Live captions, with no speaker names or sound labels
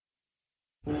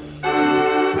Home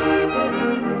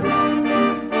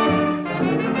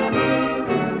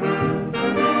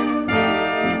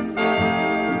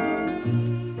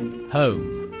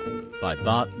by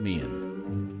Bart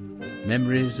Meehan.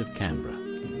 Memories of Canberra.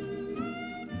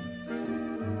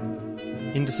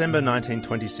 In December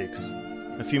 1926,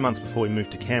 a few months before we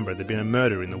moved to Canberra, there'd been a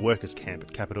murder in the workers' camp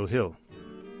at Capitol Hill.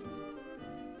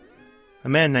 A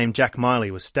man named Jack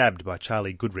Miley was stabbed by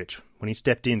Charlie Goodrich when he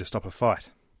stepped in to stop a fight.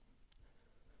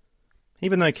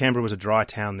 Even though Canberra was a dry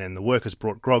town then, the workers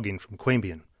brought grog in from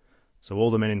Queanbeyan, so all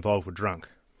the men involved were drunk.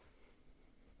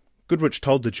 Goodrich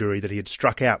told the jury that he had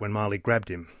struck out when Miley grabbed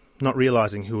him, not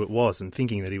realising who it was and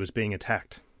thinking that he was being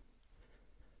attacked.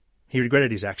 He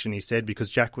regretted his action, he said,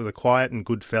 because Jack was a quiet and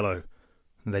good fellow,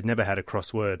 and they'd never had a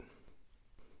cross word.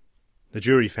 The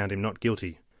jury found him not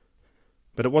guilty,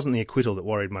 but it wasn't the acquittal that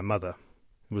worried my mother.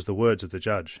 It was the words of the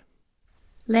judge.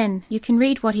 Len, you can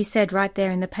read what he said right there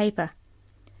in the paper.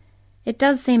 It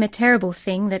does seem a terrible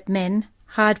thing that men,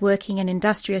 hard-working and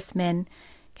industrious men,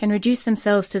 can reduce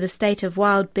themselves to the state of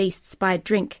wild beasts by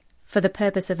drink for the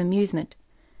purpose of amusement.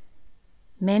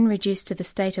 Men reduced to the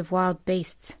state of wild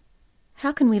beasts.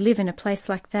 How can we live in a place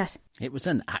like that? It was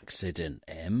an accident,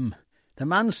 Em. The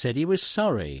man said he was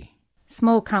sorry.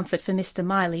 Small comfort for Mr.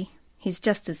 Miley. He's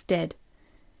just as dead.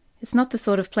 It's not the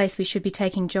sort of place we should be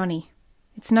taking Johnny.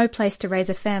 It's no place to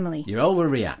raise a family. You're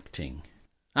overreacting.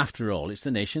 After all, it's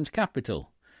the nation's capital.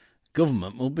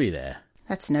 Government will be there.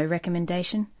 That's no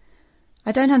recommendation.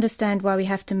 I don't understand why we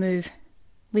have to move.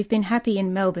 We've been happy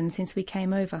in Melbourne since we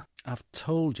came over. I've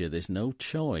told you there's no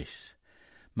choice.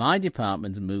 My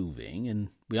department's moving, and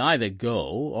we either go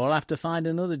or I'll have to find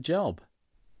another job.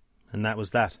 And that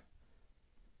was that.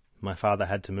 My father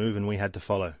had to move and we had to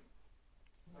follow.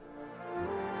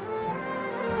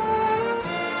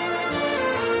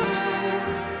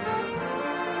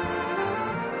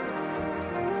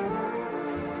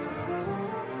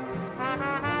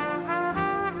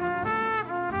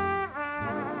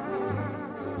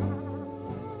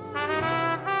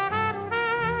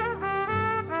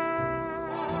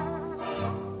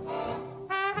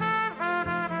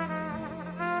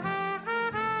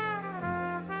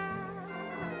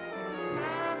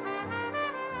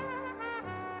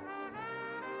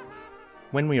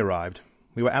 When we arrived,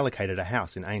 we were allocated a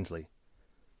house in Ainslie,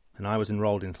 and I was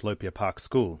enrolled in Talopia Park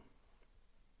School.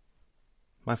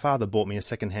 My father bought me a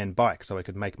second-hand bike so I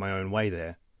could make my own way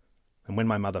there, and when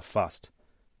my mother fussed,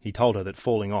 he told her that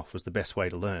falling off was the best way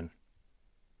to learn.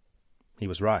 He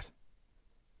was right.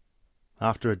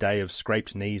 After a day of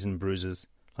scraped knees and bruises,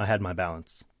 I had my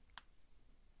balance.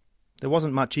 There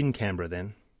wasn't much in Canberra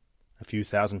then, a few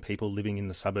thousand people living in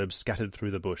the suburbs scattered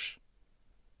through the bush.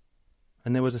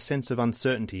 And there was a sense of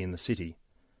uncertainty in the city,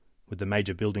 with the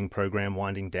major building program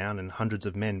winding down and hundreds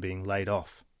of men being laid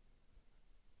off.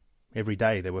 Every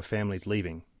day there were families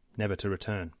leaving, never to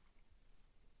return.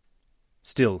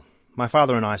 Still, my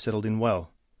father and I settled in well.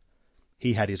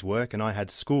 He had his work and I had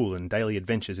school and daily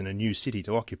adventures in a new city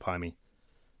to occupy me,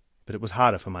 but it was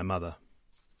harder for my mother.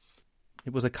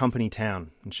 It was a company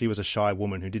town, and she was a shy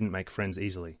woman who didn't make friends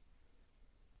easily.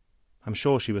 I'm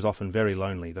sure she was often very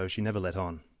lonely, though she never let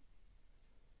on.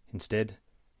 Instead,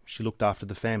 she looked after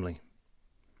the family,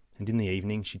 and in the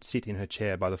evening she'd sit in her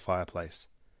chair by the fireplace,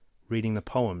 reading the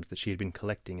poems that she had been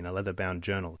collecting in a leather-bound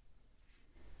journal.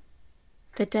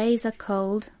 The days are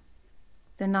cold,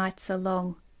 the nights are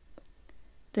long.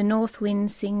 The north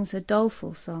wind sings a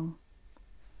doleful song.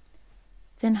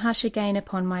 Then hush again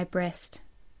upon my breast.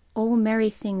 All merry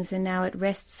things are now at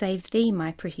rest save thee,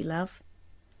 my pretty love.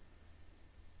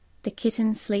 The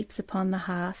kitten sleeps upon the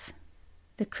hearth.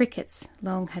 The crickets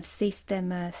long have ceased their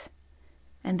mirth,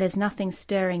 and there's nothing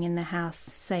stirring in the house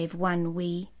save one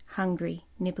wee, hungry,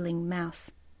 nibbling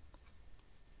mouse.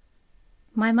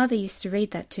 My mother used to read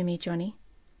that to me, Johnny.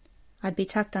 I'd be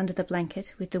tucked under the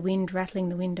blanket with the wind rattling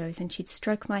the windows, and she'd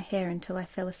stroke my hair until I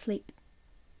fell asleep.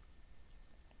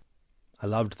 I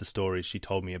loved the stories she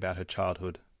told me about her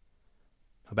childhood,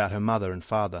 about her mother and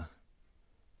father,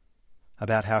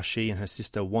 about how she and her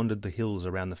sister wandered the hills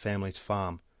around the family's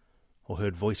farm, or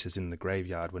heard voices in the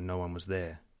graveyard when no one was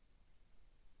there.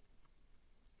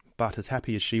 But as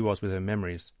happy as she was with her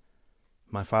memories,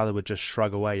 my father would just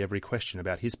shrug away every question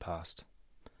about his past,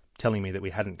 telling me that we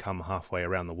hadn't come halfway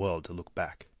around the world to look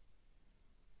back.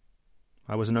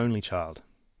 I was an only child,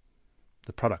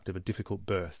 the product of a difficult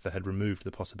birth that had removed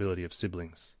the possibility of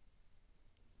siblings.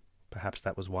 Perhaps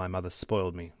that was why Mother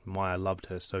spoiled me and why I loved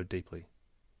her so deeply.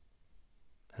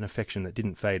 An affection that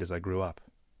didn't fade as I grew up.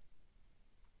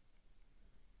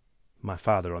 My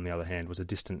father, on the other hand, was a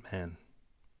distant man,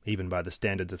 even by the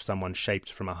standards of someone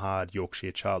shaped from a hard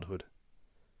Yorkshire childhood.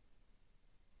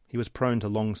 He was prone to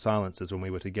long silences when we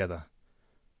were together,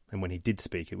 and when he did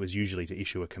speak it was usually to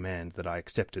issue a command that I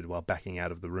accepted while backing out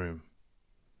of the room.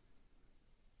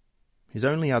 His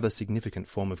only other significant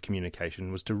form of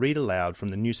communication was to read aloud from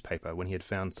the newspaper when he had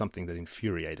found something that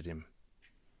infuriated him.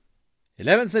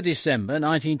 11th of December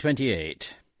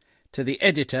 1928. To the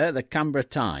editor, the Canberra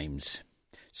Times.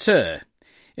 Sir,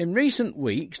 in recent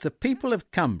weeks the people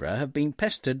of Canberra have been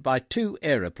pestered by 2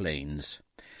 aeroplanes.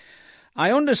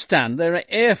 I understand there are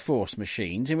Air Force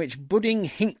machines in which budding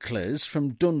Hinklers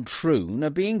from Duntroon are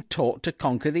being taught to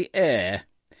conquer the air.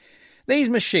 These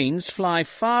machines fly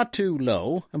far too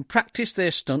low and practice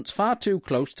their stunts far too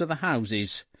close to the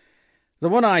houses. The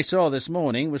one I saw this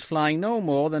morning was flying no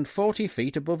more than 40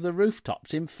 feet above the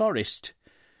rooftops in Forest.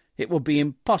 It would be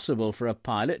impossible for a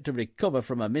pilot to recover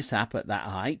from a mishap at that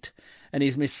height, and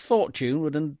his misfortune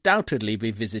would undoubtedly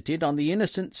be visited on the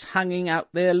innocents hanging out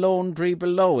their laundry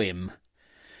below him.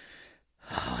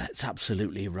 Oh, that's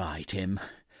absolutely right, Im.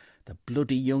 The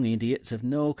bloody young idiots have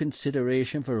no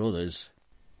consideration for others.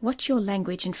 Watch your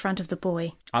language in front of the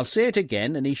boy. I'll say it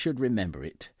again, and he should remember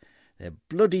it. They're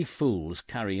bloody fools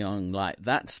carry on like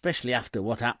that, especially after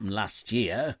what happened last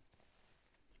year.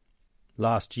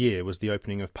 Last year was the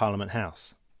opening of Parliament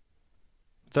House.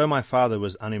 Though my father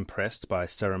was unimpressed by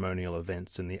ceremonial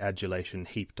events and the adulation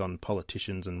heaped on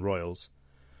politicians and royals,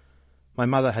 my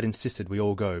mother had insisted we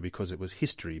all go because it was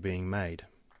history being made.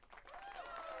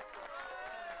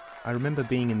 I remember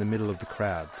being in the middle of the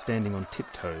crowd, standing on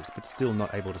tiptoes but still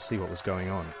not able to see what was going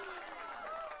on.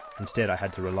 Instead, I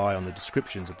had to rely on the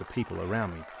descriptions of the people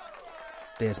around me.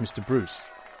 There's Mr. Bruce,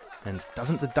 and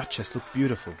doesn't the Duchess look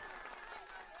beautiful?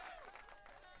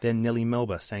 Then Nellie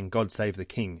Melba sang God Save the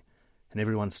King, and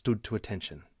everyone stood to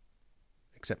attention,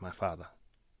 except my father.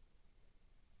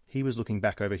 He was looking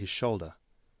back over his shoulder,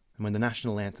 and when the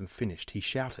national anthem finished, he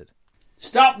shouted,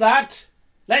 "Stop that!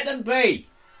 Let them be!"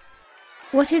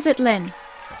 What is it, Len?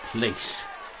 The police.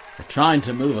 They're trying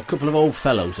to move a couple of old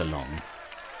fellows along.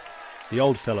 The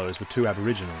old fellows were 2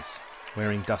 Aboriginals,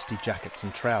 wearing dusty jackets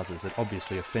and trousers that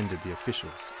obviously offended the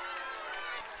officials.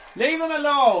 Leave them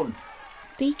alone!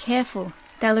 Be careful.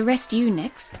 They'll arrest you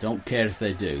next. I don't care if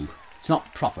they do. It's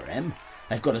not proper, Em.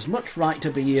 They've got as much right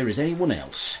to be here as anyone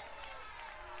else.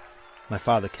 My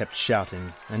father kept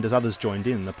shouting, and as others joined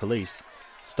in, the police,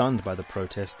 stunned by the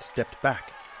protest, stepped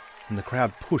back, and the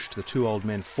crowd pushed the 2 old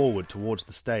men forward towards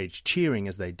the stage, cheering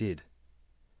as they did.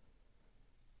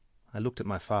 I looked at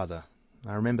my father.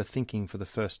 I remember thinking for the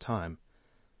first time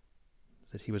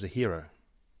that he was a hero.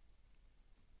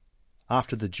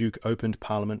 After the Duke opened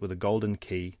Parliament with a golden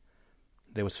key,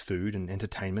 there was food and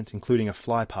entertainment, including a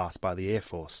fly-past by the Air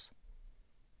Force.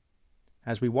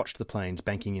 As we watched the planes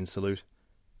banking in salute,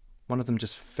 one of them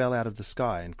just fell out of the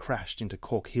sky and crashed into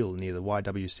Cork Hill near the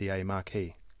YWCA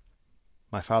marquee.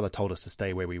 My father told us to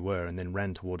stay where we were and then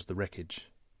ran towards the wreckage.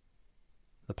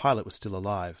 The pilot was still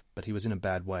alive, but he was in a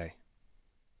bad way.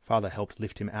 Father helped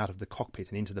lift him out of the cockpit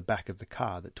and into the back of the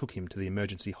car that took him to the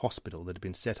emergency hospital that had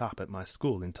been set up at my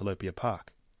school in Telopea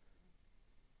Park.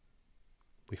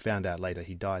 We found out later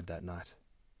he died that night.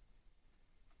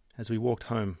 As we walked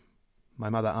home, my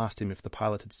mother asked him if the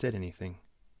pilot had said anything.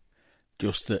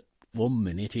 Just that one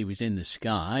minute he was in the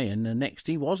sky and the next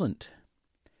he wasn't.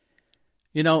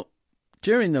 You know,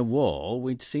 during the war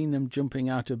we'd seen them jumping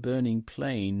out of burning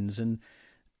planes and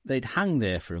they'd hang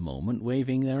there for a moment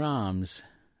waving their arms.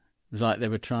 It was like they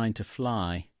were trying to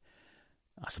fly.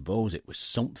 I suppose it was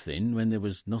something when there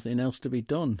was nothing else to be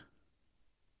done.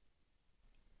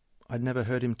 I'd never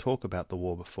heard him talk about the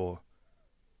war before,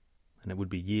 and it would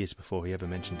be years before he ever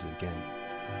mentioned it again.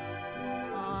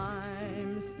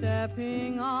 I'm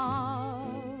stepping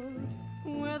out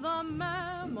with a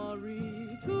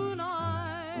memory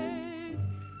tonight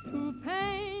to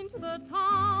paint the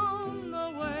town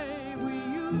the way we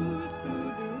used to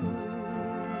do.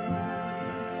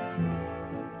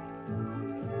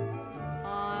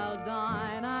 I'll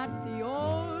dine at the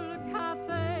old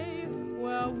cafe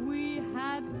where we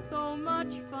had so much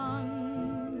fun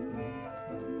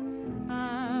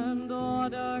and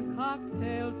order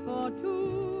cocktails for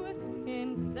 2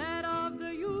 instead of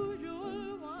the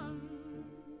usual one.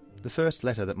 The first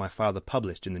letter that my father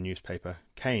published in the newspaper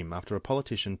came after a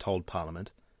politician told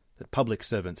Parliament that public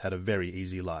servants had a very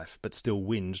easy life, but still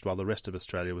whinged while the rest of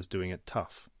Australia was doing it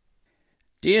tough.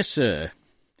 Dear Sir,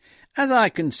 as I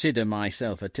consider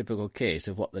myself a typical case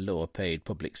of what the lower-paid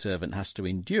public servant has to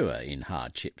endure in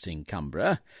hardships in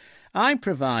Canberra, I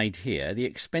provide here the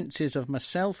expenses of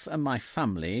myself and my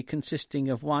family consisting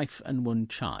of wife and 1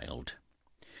 child.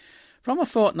 From a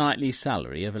fortnightly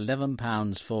salary of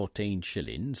 £11 14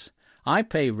 shillings, I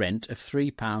pay rent of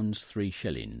 £3 3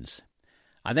 shillings.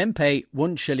 I then pay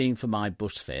 1 shilling for my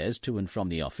bus fares to and from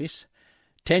the office,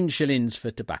 10 shillings for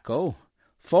tobacco,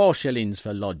 4 shillings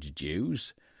for lodge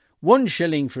dues, 1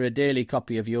 shilling for a daily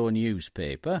copy of your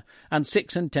newspaper, and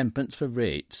 6 and 10pence for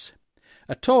rates.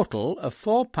 A total of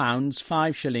 £4,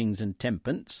 5 shillings and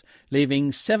 10pence,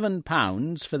 leaving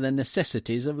 £7 for the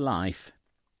necessities of life.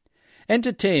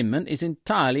 Entertainment is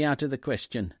entirely out of the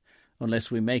question, unless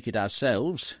we make it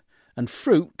ourselves, and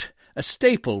fruit, a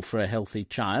staple for a healthy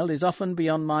child, is often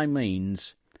beyond my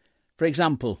means. For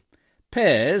example,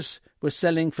 pears were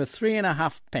selling for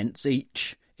 3.5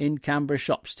 each in Canberra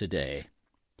shops today.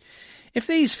 If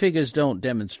these figures don't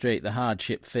demonstrate the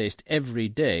hardship faced every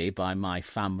day by my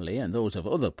family and those of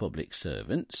other public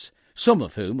servants, some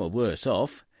of whom are worse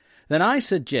off, then I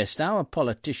suggest our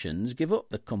politicians give up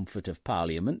the comfort of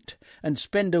Parliament and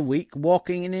spend a week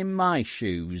walking in my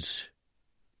shoes.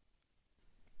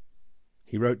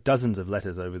 He wrote dozens of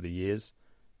letters over the years,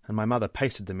 and my mother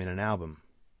pasted them in an album.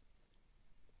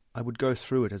 I would go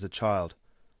through it as a child,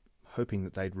 hoping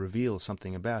that they'd reveal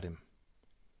something about him.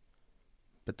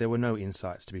 But there were no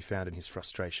insights to be found in his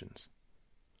frustrations,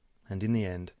 and in the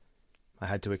end, I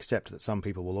had to accept that some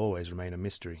people will always remain a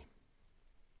mystery.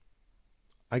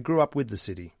 I grew up with the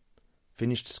city,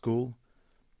 finished school,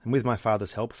 and with my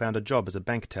father's help found a job as a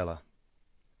bank teller.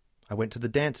 I went to the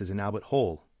dances in Albert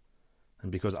Hall,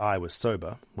 and because I was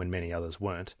sober, when many others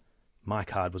weren't, my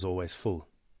card was always full.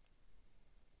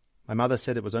 My mother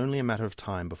said it was only a matter of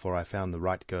time before I found the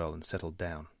right girl and settled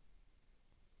down.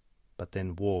 But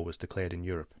then war was declared in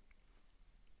Europe.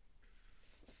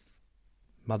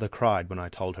 Mother cried when I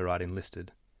told her I'd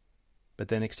enlisted, but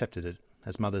then accepted it,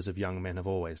 as mothers of young men have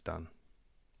always done.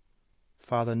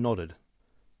 Father nodded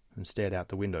and stared out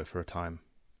the window for a time.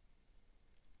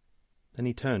 Then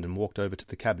he turned and walked over to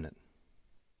the cabinet.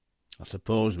 I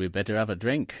suppose we'd better have a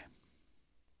drink.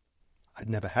 I'd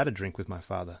never had a drink with my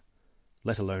father,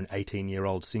 let alone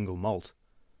 18-year-old single malt,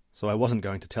 so I wasn't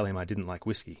going to tell him I didn't like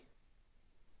whiskey.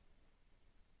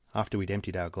 After we'd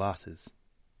emptied our glasses,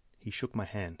 he shook my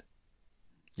hand.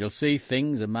 You'll see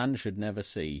things a man should never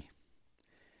see.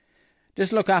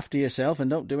 Just look after yourself and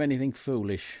don't do anything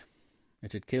foolish.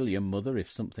 It'd kill your mother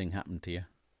if something happened to you.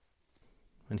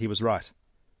 And he was right.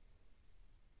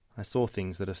 I saw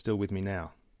things that are still with me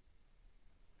now.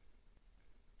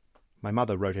 My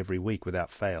mother wrote every week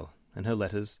without fail, and her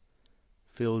letters,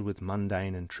 filled with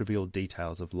mundane and trivial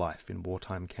details of life in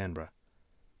wartime Canberra,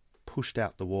 pushed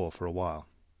out the war for a while.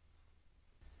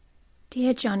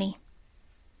 Dear Johnny,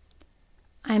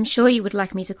 I am sure you would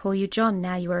like me to call you John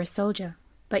now you are a soldier,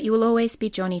 but you will always be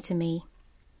Johnny to me.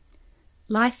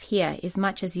 Life here is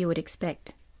much as you would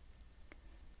expect.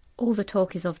 All the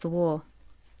talk is of the war.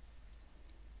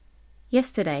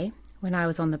 Yesterday, when I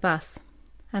was on the bus,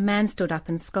 a man stood up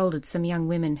and scolded some young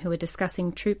women who were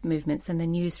discussing troop movements and the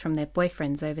news from their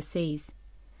boyfriends overseas.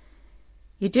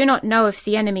 "You do not know if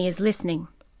the enemy is listening,"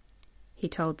 he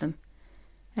told them,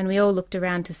 and we all looked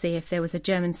around to see if there was a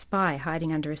German spy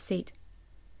hiding under a seat.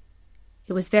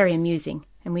 It was very amusing,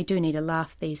 and we do need a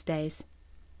laugh these days.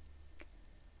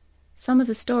 Some of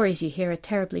the stories you hear are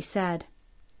terribly sad.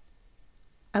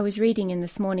 I was reading in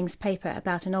this morning's paper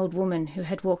about an old woman who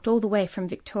had walked all the way from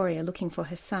Victoria looking for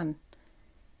her son.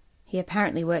 He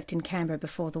apparently worked in Canberra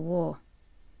before the war.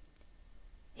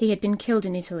 He had been killed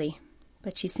in Italy,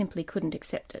 but she simply couldn't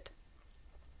accept it.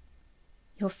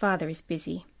 Your father is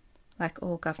busy, like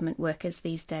all government workers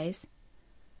these days.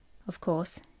 Of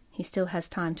course, he still has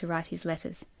time to write his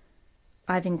letters.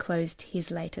 I've enclosed his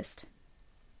latest.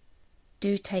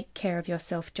 Do take care of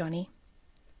yourself, Johnny.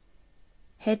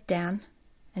 Head down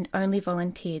and only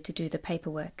volunteer to do the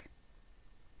paperwork.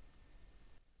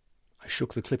 I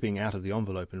shook the clipping out of the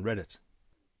envelope and read it.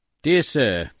 Dear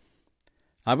Sir,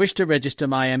 I wish to register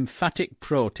my emphatic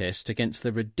protest against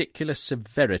the ridiculous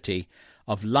severity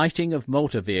of lighting of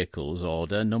motor vehicles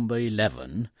order number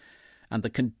 11 and the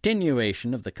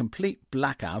continuation of the complete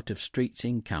blackout of streets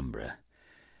in Canberra.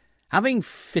 Having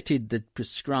fitted the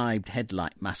prescribed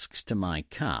headlight masks to my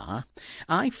car,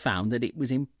 I found that it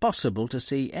was impossible to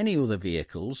see any other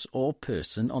vehicles or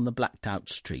person on the blacked-out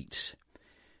streets.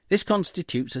 This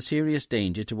constitutes a serious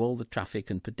danger to all the traffic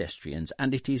and pedestrians,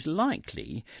 and it is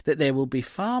likely that there will be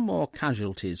far more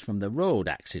casualties from the road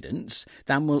accidents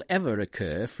than will ever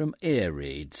occur from air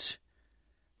raids.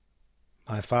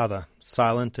 My father,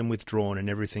 silent and withdrawn in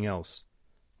everything else,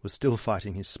 was still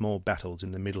fighting his small battles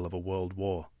in the middle of a world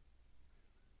war.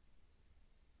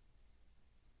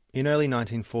 In early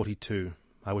 1942,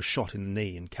 I was shot in the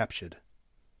knee and captured.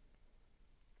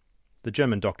 The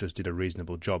German doctors did a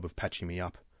reasonable job of patching me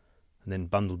up, and then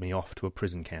bundled me off to a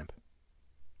prison camp.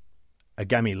 A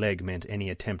gammy leg meant any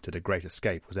attempt at a great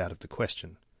escape was out of the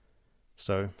question.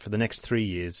 So, for the next 3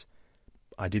 years,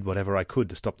 I did whatever I could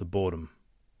to stop the boredom.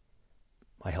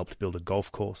 I helped build a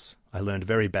golf course, I learned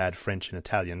very bad French and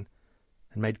Italian,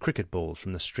 and made cricket balls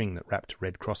from the string that wrapped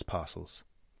Red Cross parcels.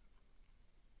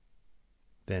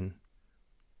 Then,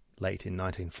 late in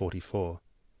 1944,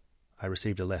 I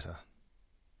received a letter.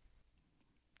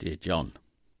 Dear John,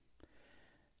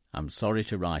 I'm sorry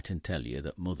to write and tell you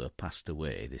that Mother passed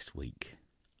away this week.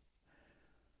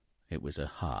 It was a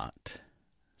heart,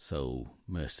 so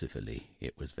mercifully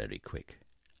it was very quick.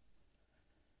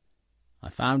 I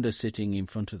found her sitting in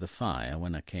front of the fire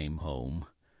when I came home,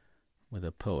 with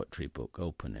a poetry book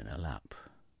open in her lap.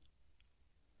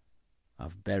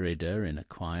 I've buried her in a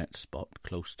quiet spot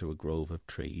close to a grove of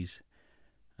trees,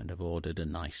 and have ordered a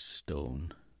nice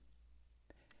stone.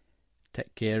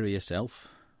 Take care of yourself,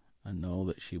 and know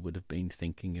that she would have been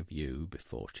thinking of you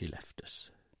before she left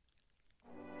us.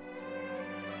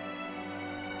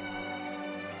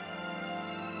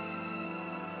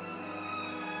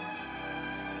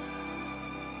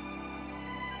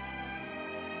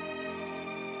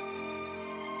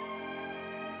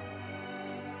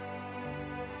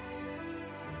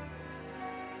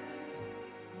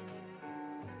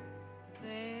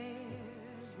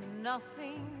 There's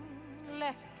nothing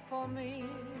left for me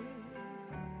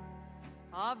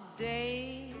of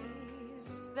days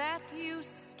that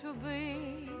used to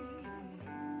be.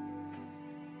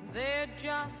 They're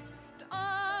just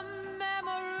a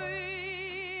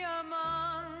memory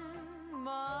among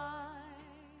my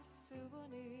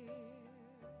souvenirs.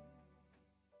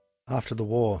 After the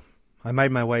war, I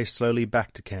made my way slowly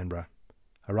back to Canberra,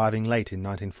 arriving late in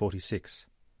 1946.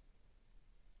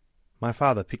 My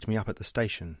father picked me up at the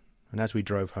station, and as we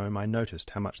drove home I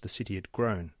noticed how much the city had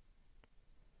grown.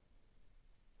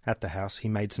 At the house he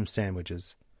made some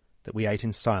sandwiches that we ate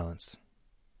in silence,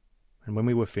 and when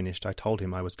we were finished I told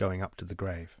him I was going up to the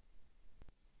grave.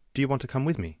 Do you want to come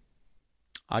with me?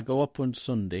 I go up on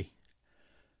Sunday.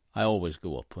 I always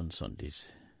go up on Sundays.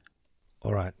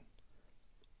 All right.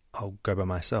 I'll go by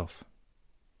myself.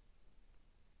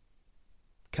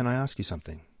 Can I ask you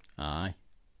something? Aye.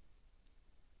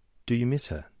 Do you miss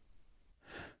her?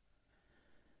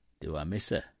 Do I miss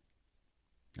her?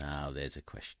 Now there's a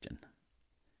question.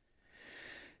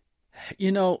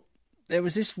 You know, there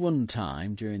was this one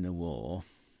time during the war,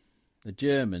 the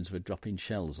Germans were dropping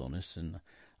shells on us, and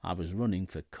I was running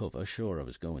for cover, sure I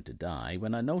was going to die,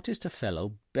 when I noticed a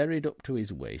fellow buried up to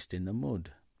his waist in the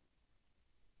mud.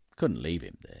 Couldn't leave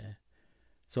him there,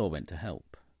 so I went to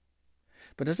help.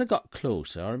 But as I got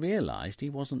closer, I realised he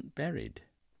wasn't buried.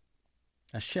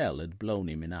 A shell had blown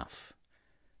him in half,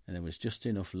 and there was just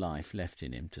enough life left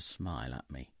in him to smile at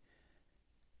me.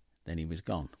 Then he was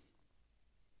gone.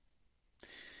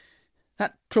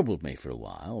 That troubled me for a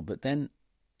while, but then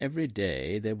every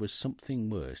day there was something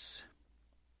worse.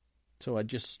 So I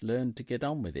just learned to get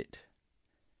on with it.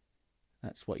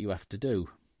 That's what you have to do.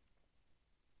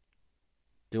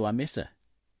 Do I miss her?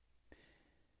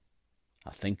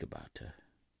 I think about her.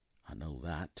 I know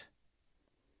that.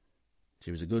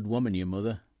 She was a good woman, your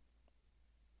mother.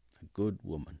 A good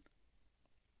woman.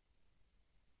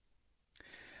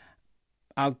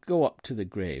 I'll go up to the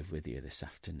grave with you this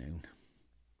afternoon.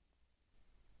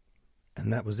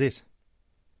 And that was it.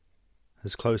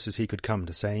 As close as he could come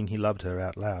to saying he loved her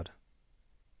out loud.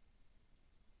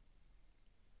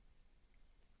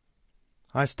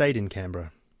 I stayed in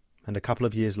Canberra, and a couple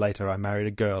of years later I married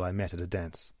a girl I met at a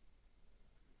dance.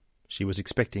 She was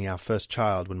expecting our first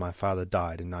child when my father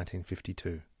died in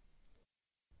 1952.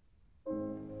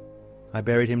 I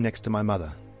buried him next to my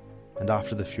mother, and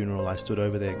after the funeral I stood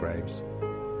over their graves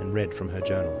and read from her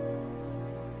journal.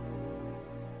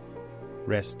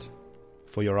 Rest,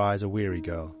 for your eyes are weary,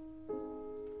 girl.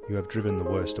 You have driven the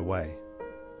worst away.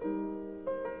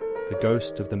 The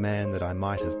ghost of the man that I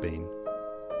might have been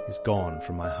is gone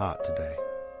from my heart today.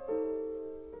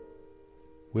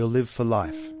 We'll live for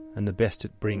life and the best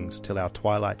it brings till our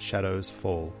twilight shadows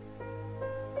fall.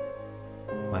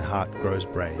 My heart grows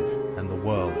brave, and the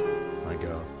world, my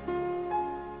girl,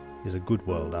 is a good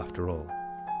world after all.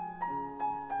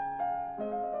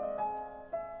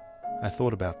 I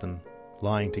thought about them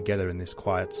lying together in this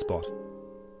quiet spot,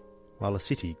 while a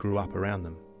city grew up around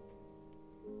them.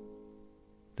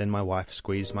 Then my wife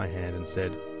squeezed my hand and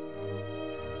said,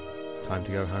 "Time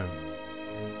to go home."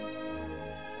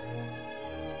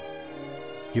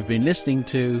 You've been listening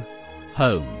to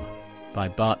Home by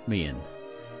Bart Meehan,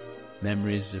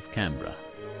 Memories of Canberra,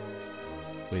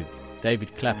 with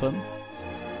David Clapham,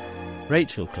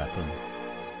 Rachel Clapham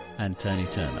and Tony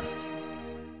Turner.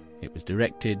 It was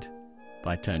directed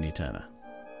by Tony Turner.